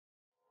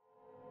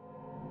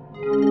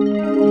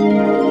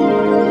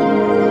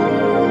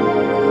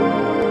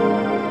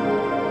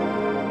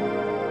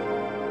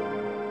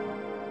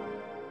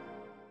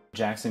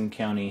Jackson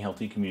County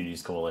Healthy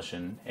Communities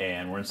Coalition,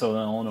 and we're in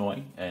Southern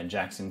Illinois, in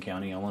Jackson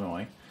County,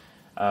 Illinois.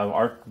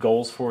 Our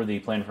goals for the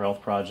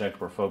Plan4Health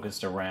project were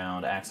focused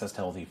around access to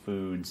healthy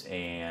foods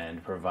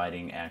and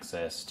providing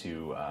access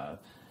to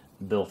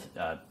built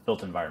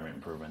environment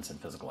improvements and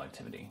physical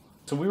activity.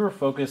 So we were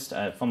focused,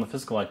 from the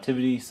physical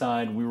activity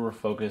side, we were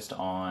focused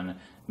on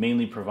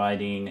mainly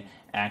providing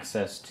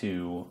access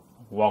to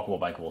walkable,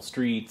 bikeable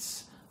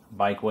streets,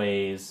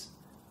 bikeways,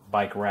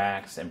 bike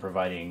racks, and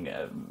providing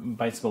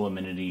bicycle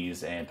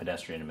amenities and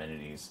pedestrian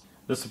amenities.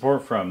 The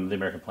support from the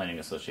American Planning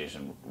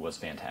Association was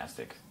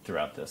fantastic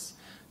throughout this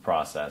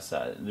process.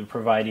 They're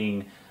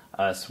providing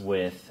us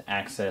with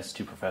access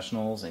to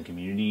professionals and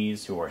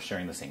communities who are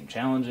sharing the same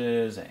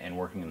challenges and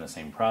working in the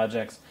same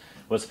projects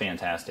was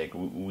fantastic.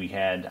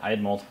 I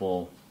had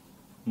multiple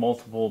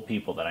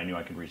people that I knew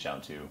I could reach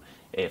out to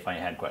if I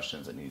had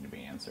questions that needed to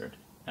be answered.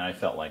 And I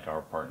felt like our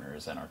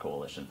partners and our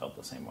coalition felt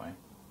the same way.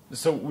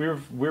 So we're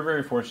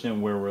very fortunate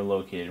where we're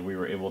located. We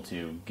were able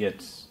to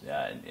get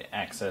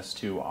access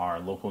to our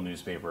local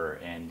newspaper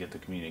and get the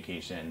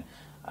communication,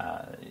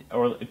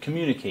 or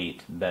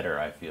communicate better,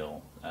 I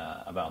feel,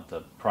 about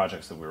the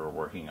projects that we were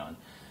working on.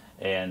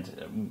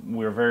 And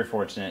we're very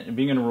fortunate.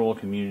 Being in a rural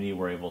community,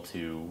 we're able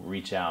to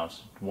reach out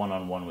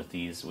one-on-one with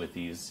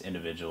these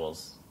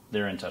individuals.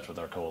 They're in touch with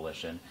our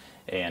coalition,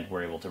 and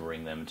we're able to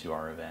bring them to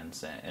our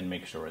events and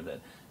make sure that,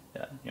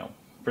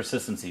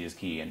 persistency is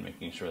key in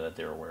making sure that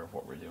they're aware of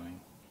what we're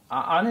doing.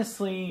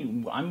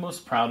 Honestly, I'm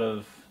most proud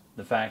of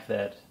the fact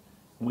that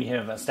we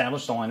have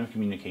established a line of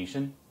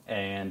communication,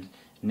 and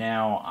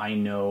now I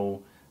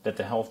know that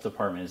the health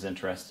department is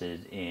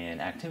interested in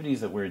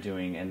activities that we're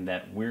doing, and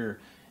that we're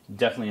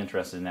definitely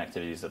interested in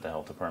activities that the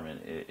health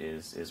department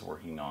is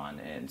working on.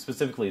 And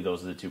specifically,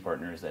 those are the two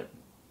partners that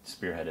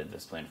spearheaded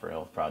this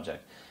Plan4Health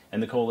project.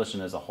 And the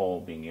coalition as a whole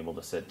being able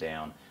to sit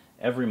down.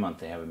 Every month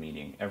they have a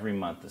meeting. Every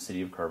month the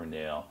City of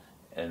Carbondale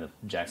and the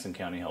Jackson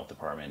County Health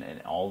Department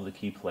and all of the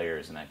key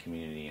players in that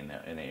community in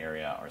the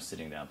area are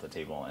sitting down at the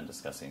table and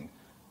discussing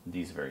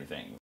these very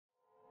things.